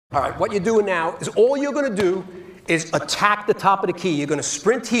All right, what you're doing now is all you're going to do is attack the top of the key. You're going to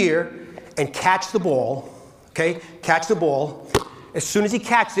sprint here and catch the ball, okay? Catch the ball. As soon as he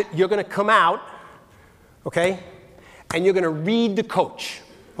catches it, you're going to come out, okay? And you're going to read the coach,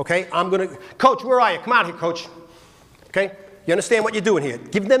 okay? Coach, where are you? Come out here, coach, okay? You understand what you're doing here?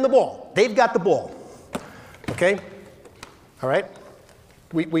 Give them the ball. They've got the ball, okay? All right?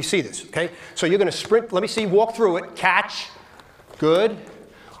 We see this, okay? So you're going to sprint. Let me see. Walk through it. Catch. Good.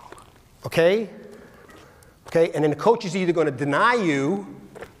 Okay? Okay, and then the coach is either going to deny you,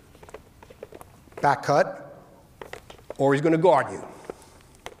 back cut, or he's going to guard you.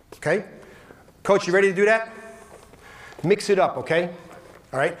 Okay? Coach, you ready to do that? Mix it up, okay?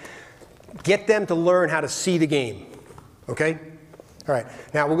 All right? Get them to learn how to see the game. Okay? All right.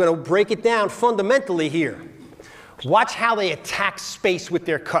 Now we're going to break it down fundamentally here. Watch how they attack space with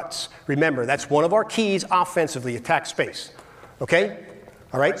their cuts. Remember, that's one of our keys offensively, attack space. Okay?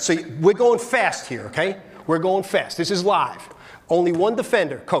 All right? So we're going fast here, okay? We're going fast. This is live. Only one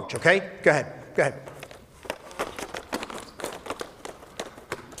defender, coach, okay? Go ahead. Go ahead.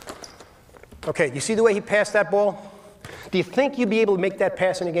 Okay, you see the way he passed that ball? Do you think you'd be able to make that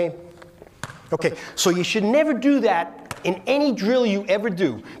pass in a game? Okay, so you should never do that in any drill you ever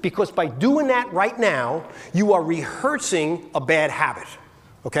do, because by doing that right now, you are rehearsing a bad habit,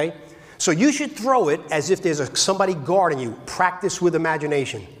 okay? So you should throw it as if there's somebody guarding you. Practice with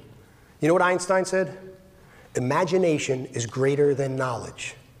imagination. You know what Einstein said? Imagination is greater than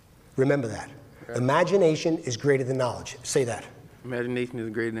knowledge. Remember that. Okay. Imagination is greater than knowledge. Say that. Imagination is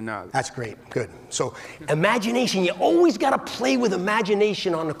greater than knowledge. That's great. Good. So imagination, you always got to play with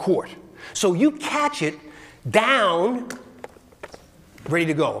imagination on the court. So you catch it down, ready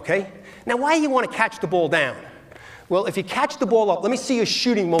to go, okay? Now, why do you want to catch the ball down? Well, if you catch the ball up, let me see your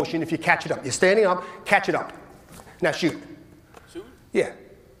shooting motion if you catch it up. You're standing up, catch it up. Now shoot. Shoot? Yeah.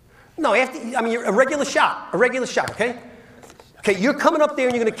 No, a regular shot, okay? Okay, you're coming up there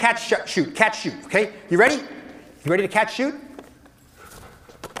and you're going to catch, shoot, okay? You ready? You ready to catch, shoot?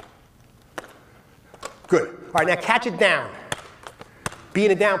 Good. All right, now catch it down. Be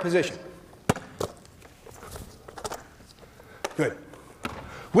in a down position. Good.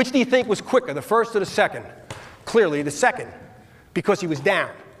 Which do you think was quicker, the first or the second? Clearly the second, because he was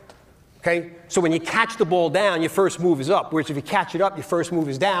down. Okay? So when you catch the ball down, your first move is up. Whereas if you catch it up, your first move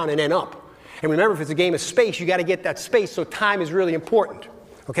is down and then up. And remember, if it's a game of space, you got to get that space, so time is really important.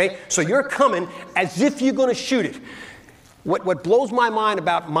 Okay? So you're coming as if you're going to shoot it. What blows my mind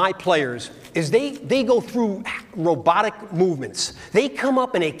about my players is they go through robotic movements. They come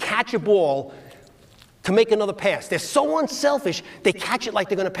up and they catch a ball to make another pass. They're so unselfish, they catch it like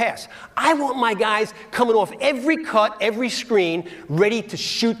they're going to pass. I want my guys coming off every cut, every screen, ready to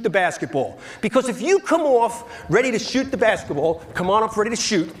shoot the basketball. Because if you come off ready to shoot the basketball, come on up ready to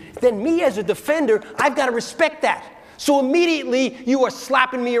shoot, then me as a defender, I've got to respect that. So immediately, you are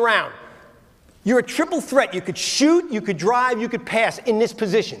slapping me around. You're a triple threat. You could shoot, you could drive, you could pass in this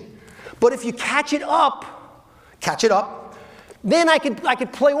position. But if you catch it up, then I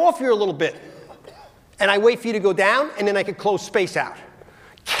could play off here a little bit. And I wait for you to go down, and then I can close space out.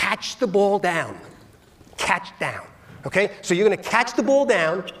 Catch the ball down. Catch down. Okay? So you're going to catch the ball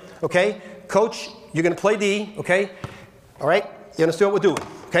down. Okay? Coach, you're going to play D. Okay? All right? You understand what we're doing?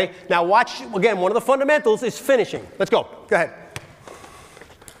 Okay? Now watch, again, one of the fundamentals is finishing. Let's go. Go ahead.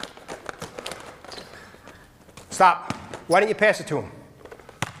 Stop. Why didn't you pass it to him?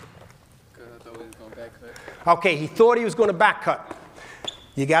 Because I thought he was going to back cut. Okay, he thought he was going to back cut.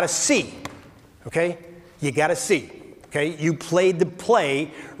 You got to see. Okay? You got to see. Okay? You played the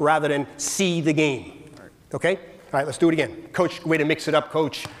play rather than see the game. Okay? All right, let's do it again. Coach, way to mix it up,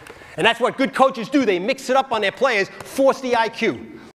 coach. And that's what good coaches do. They mix it up on their players, force the IQ.